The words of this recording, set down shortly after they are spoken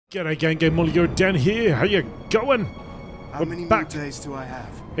G'day gang, GameolioDan here, how you going? How many more days do I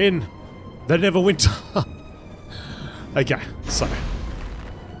have? In the Neverwinter. Okay, so.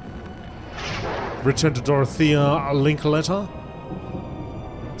 Return to Dorothea Linklater.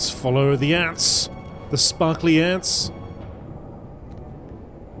 Let's follow the ants. The sparkly ants.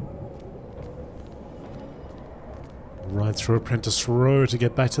 Right through Apprentice Row to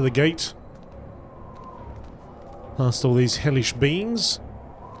get back to the gate. Past all these hellish beings.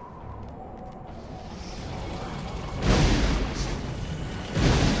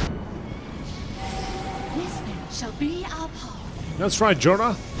 Shall be our path. That's right,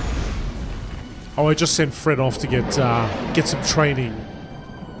 Jonah. Oh, I just sent Fred off to get some training,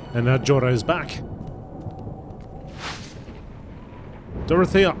 and now Jonah is back.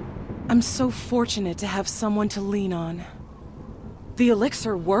 Dorothea. I'm so fortunate to have someone to lean on. The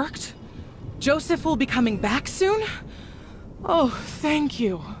elixir worked? Joseph will be coming back soon? Oh, thank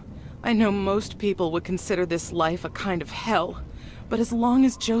you. I know most people would consider this life a kind of hell, but as long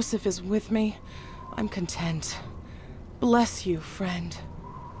as Joseph is with me, I'm content. Bless you, friend.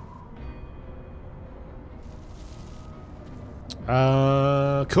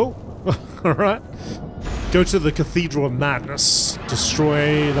 Cool. Alright. Go to the Cathedral of Madness.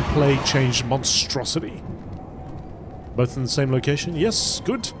 Destroy the plague-changed monstrosity. Both in the same location? Yes,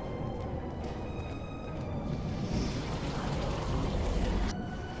 good.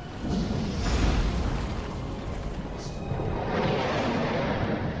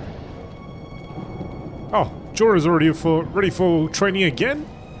 Oh, Jorah's already ready for training again?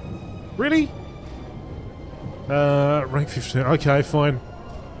 Really? Rank 15. Okay, fine.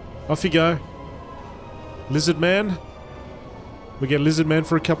 Off you go. Lizard Man. We get Lizard Man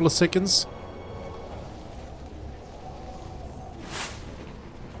for a couple of seconds.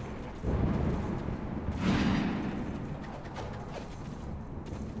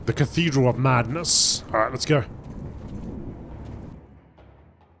 The Cathedral of Madness. Alright, let's go.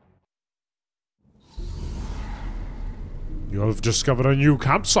 You have discovered a new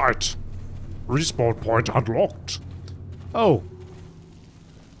campsite. Respawn point unlocked. Oh.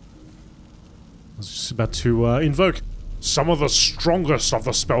 I was just about to invoke. Some of the strongest of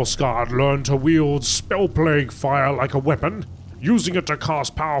the Spellscarred learn to wield Spell Plague fire like a weapon, using it to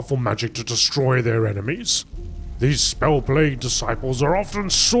cast powerful magic to destroy their enemies. These Spell Plague disciples are often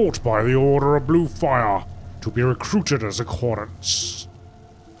sought by the Order of Blue Fire to be recruited as accordants.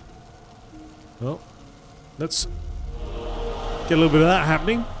 Well, let's get a little bit of that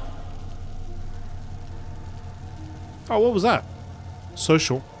happening. Oh, what was that?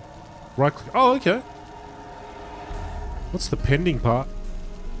 Social. Right click. Oh, okay. What's the pending part?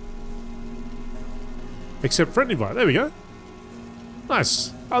 Accept friend invite. There we go.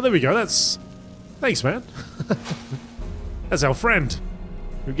 Nice. Oh, there we go. That's... Thanks, man. That's our friend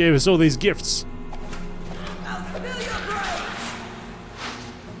who gave us all these gifts.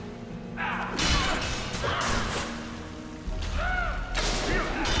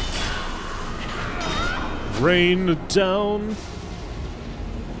 Rain down.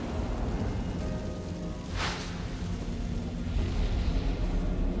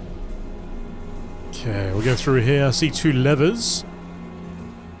 Okay, we'll go through here. I see two levers.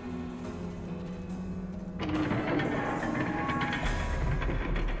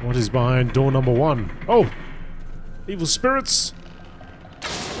 What is behind door number 1? Oh! Evil spirits!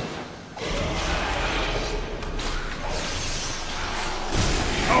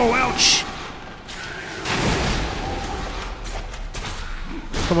 Oh, ouch!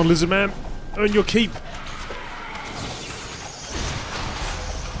 Come on, Lizard Man. Earn your keep.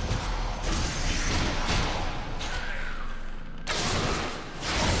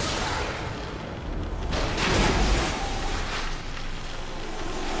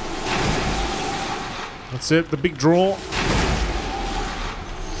 That's it, the big draw.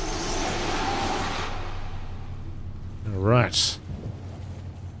 Alright.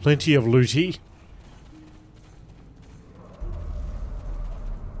 Plenty of looty.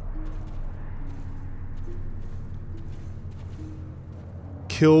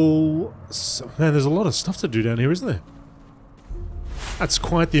 Kill... Man, there's a lot of stuff to do down here, isn't there? That's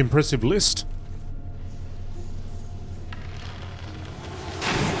quite the impressive list.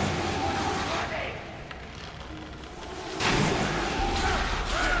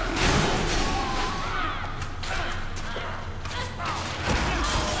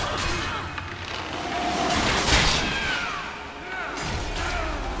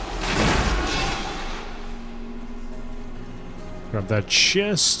 Grab that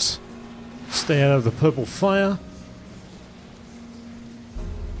chest. Stay out of the purple fire.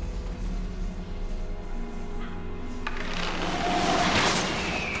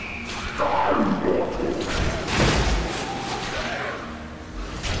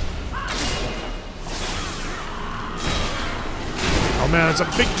 Oh man, it's a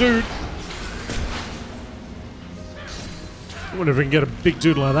big dude. I wonder if we can get a big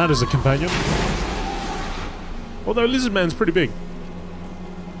dude like that as a companion. Although Lizard Man's pretty big.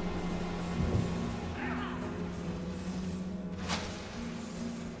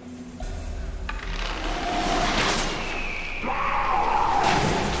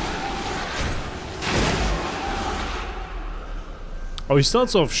 Oh, he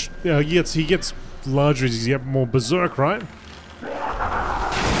starts off. Yeah, he gets larger as he gets more berserk, right?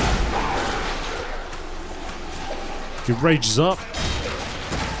 He rages up.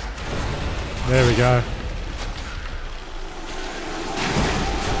 There we go.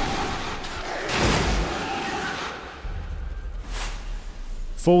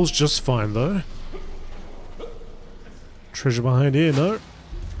 Falls just fine though. Treasure behind here, no.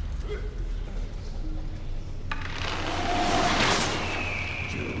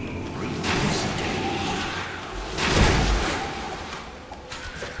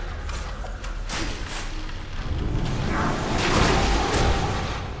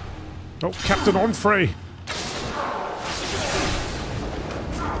 Oh, Captain Onfray!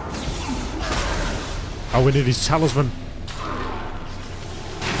 Oh, we need his talisman.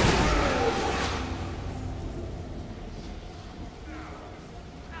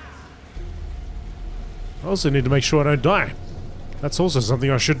 I also need to make sure I don't die. That's also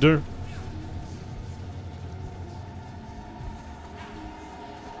something I should do.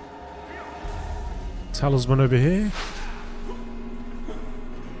 Talisman over here.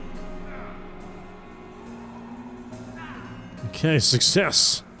 Okay,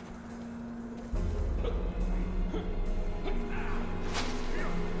 success.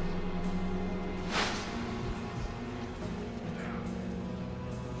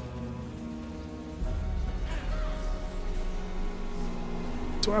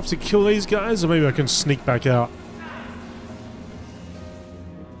 Do I have to kill these guys, or maybe I can sneak back out?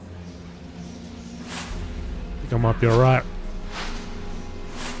 I think I might be alright.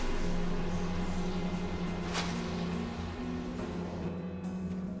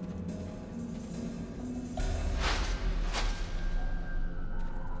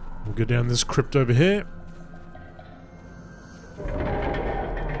 We'll go down this crypt over here.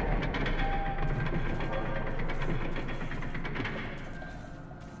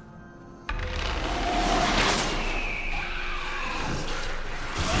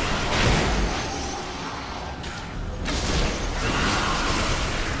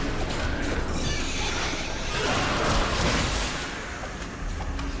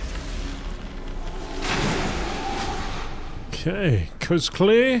 Okay, coast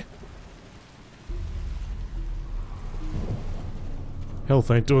clear. Health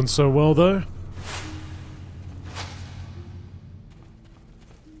ain't doing so well though.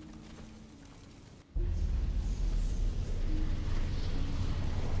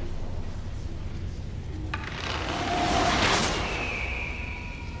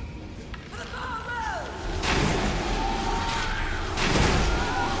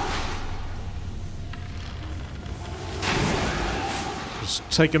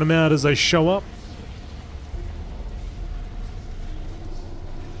 Just taking them out as they show up.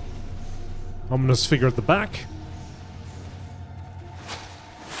 Ominous figure at the back.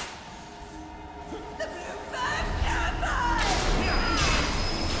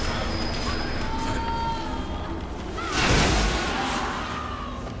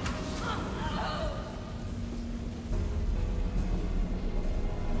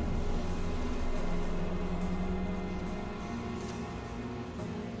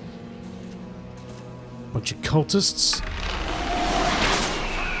 Bunch of cultists.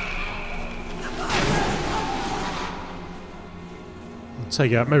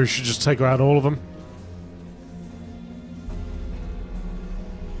 Take out, maybe we should just take out all of them.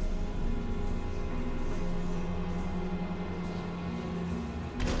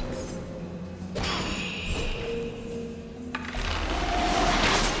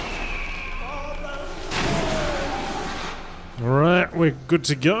 Alright, we're good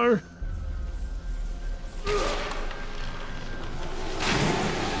to go.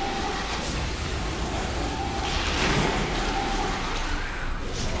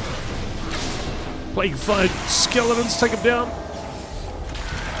 Plague-fied skeletons, take them down.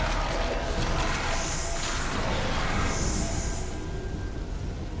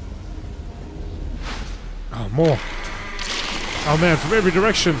 Oh, more. Oh man, from every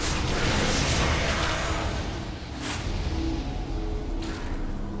direction.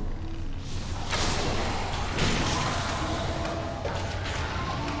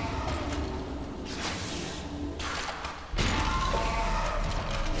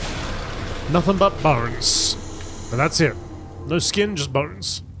 Nothing but bones. And that's it. No skin, just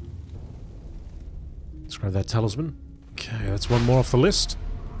bones. Let's grab that talisman. Okay, that's one more off the list.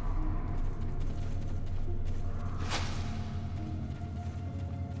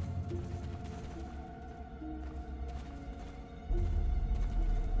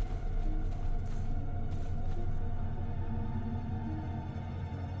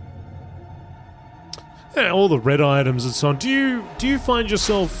 Yeah, all the red items and so on. Do you find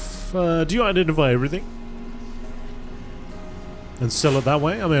yourself do you identify everything and sell it that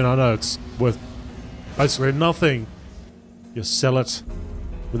way? I mean, I know it's worth basically nothing. You sell it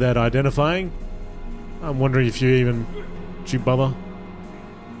without identifying. I'm wondering if do you bother?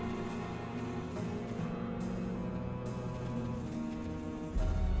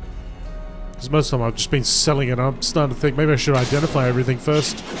 Because most of the time I've just been selling it. I'm starting to think maybe I should identify everything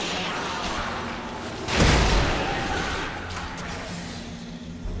first.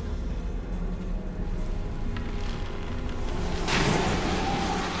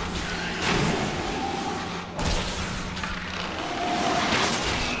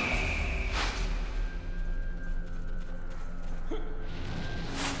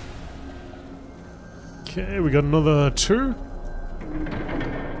 Okay, we got another 2.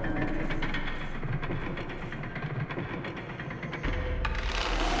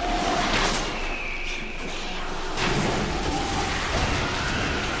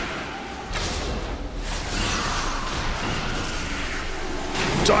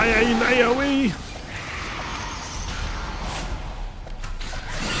 Die in AoE!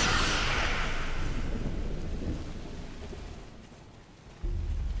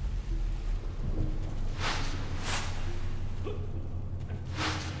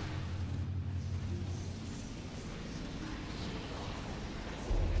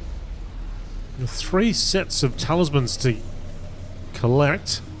 The 3 sets of talismans to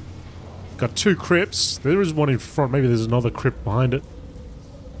collect. Got 2 crypts. There is one in front. Maybe there's another crypt behind it.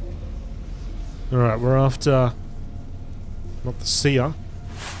 Alright, we're after... not the seer.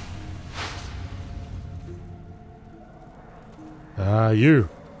 You.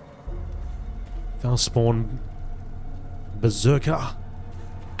 Thou spawn... berserker.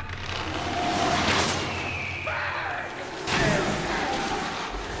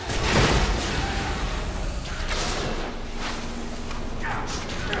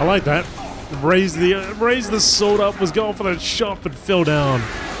 I like that. Raise the sword up, was going for that shot, but fell down.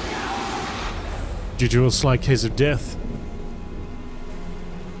 Due to a slight case of death.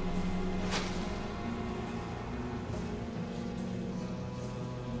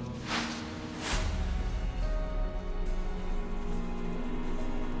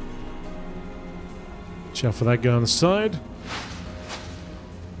 Watch out for that guy on the side.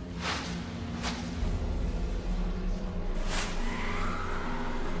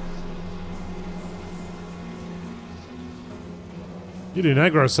 You didn't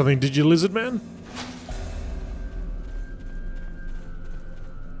aggro something, did you, lizard man?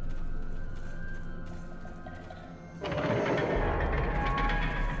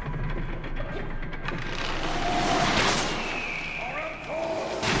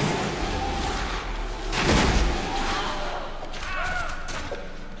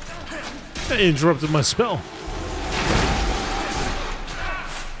 That interrupted my spell.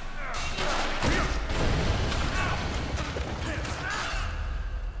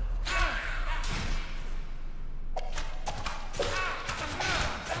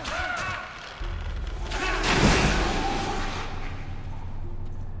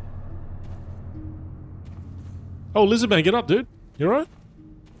 Oh, Lizardman, get up, dude. You alright?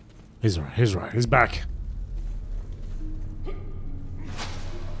 He's alright, he's right. He's back.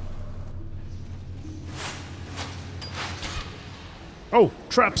 Oh,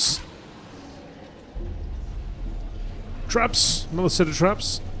 traps. Traps. Another set of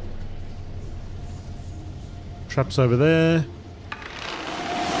traps. Traps over there.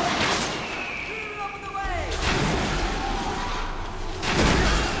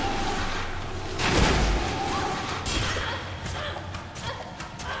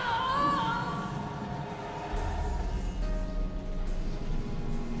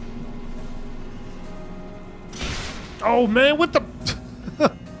 Oh man, what the?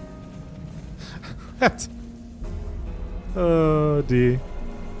 What? Oh dear.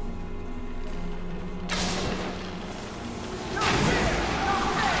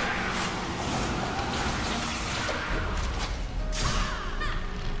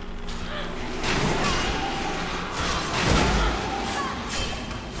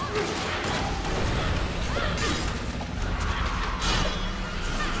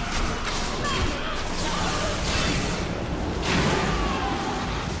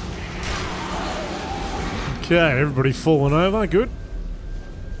 Okay, everybody falling over, good.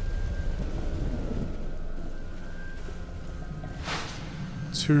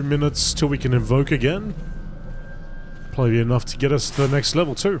 Two minutes till we can invoke again. Probably enough to get us to the next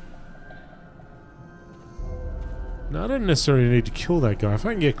level too. Now I don't necessarily need to kill that guy. If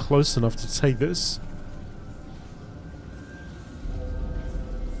I can get close enough to take this.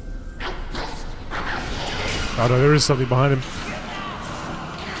 Oh no, there is something behind him.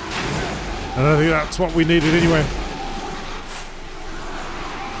 I don't think that's what we needed anyway.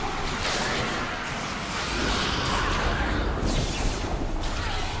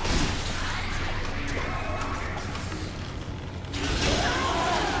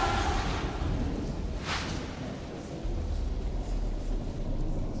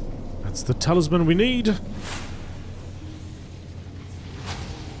 That's the talisman we need.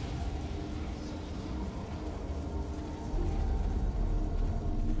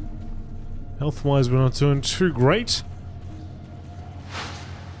 Health-wise, we're not doing too great.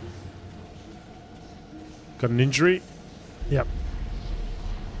 Got an injury. Yep.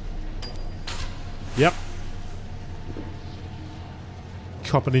 Yep.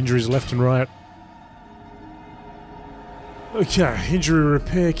 Copping injuries left and right. Okay, injury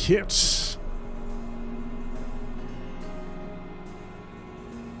repair kit.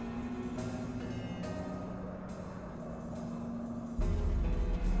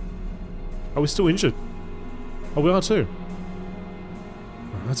 Are we still injured? Oh, we are too.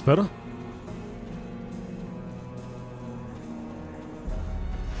 Oh, that's better.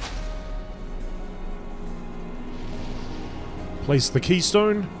 Place the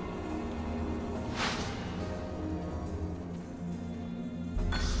keystone.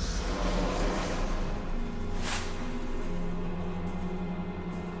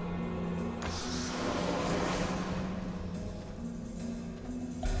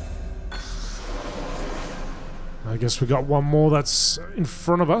 I guess we got one more that's in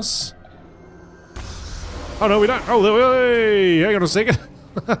front of us. Oh no, we don't. Oh, hey, hang on a second.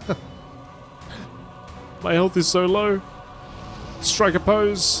 My health is so low. Strike a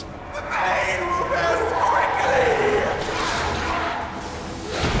pose. The pain will pass quickly.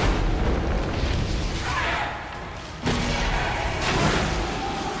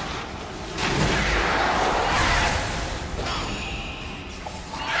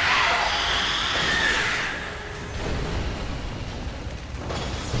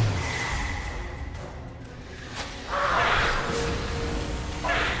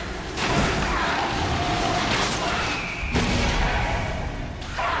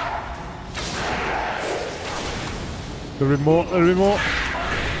 A little bit more, a little bit more.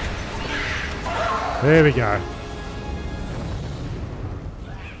 There we go.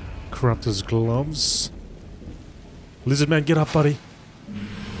 Corruptor's gloves. Lizard man, get up, buddy.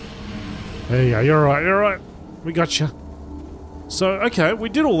 There you go, you're alright, you're alright. We got you. So, okay, we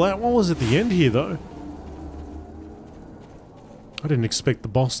did all that. What was at the end here, though? I didn't expect the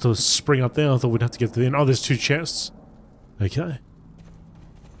boss to spring up there. I thought we'd have to get to the end. Oh, there's two chests. Okay.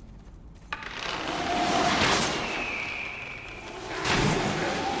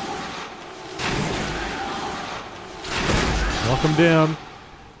 Knock him down.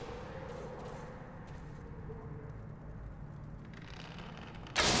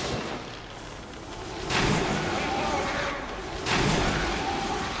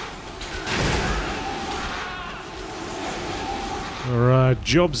 Alright,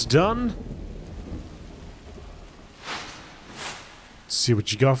 job's done. Let's see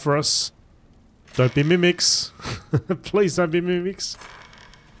what you got for us. Don't be mimics. Please don't be mimics.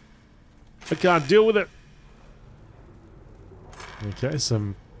 I can't deal with it. Okay,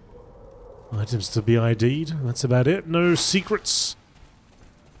 some items to be ID'd. That's about it. No secrets.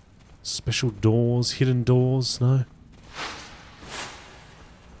 Special doors, hidden doors, no.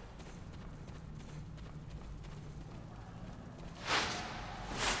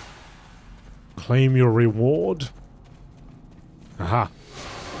 Claim your reward. Aha.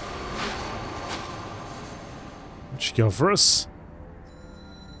 What you got for us?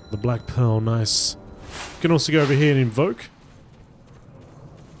 The Black Pearl, nice. You can also go over here and invoke.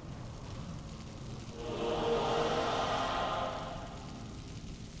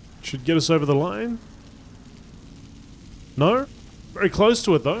 Should get us over the line. No? Very close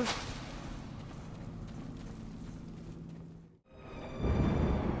to it though.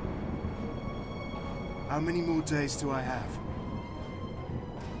 How many more days do I have?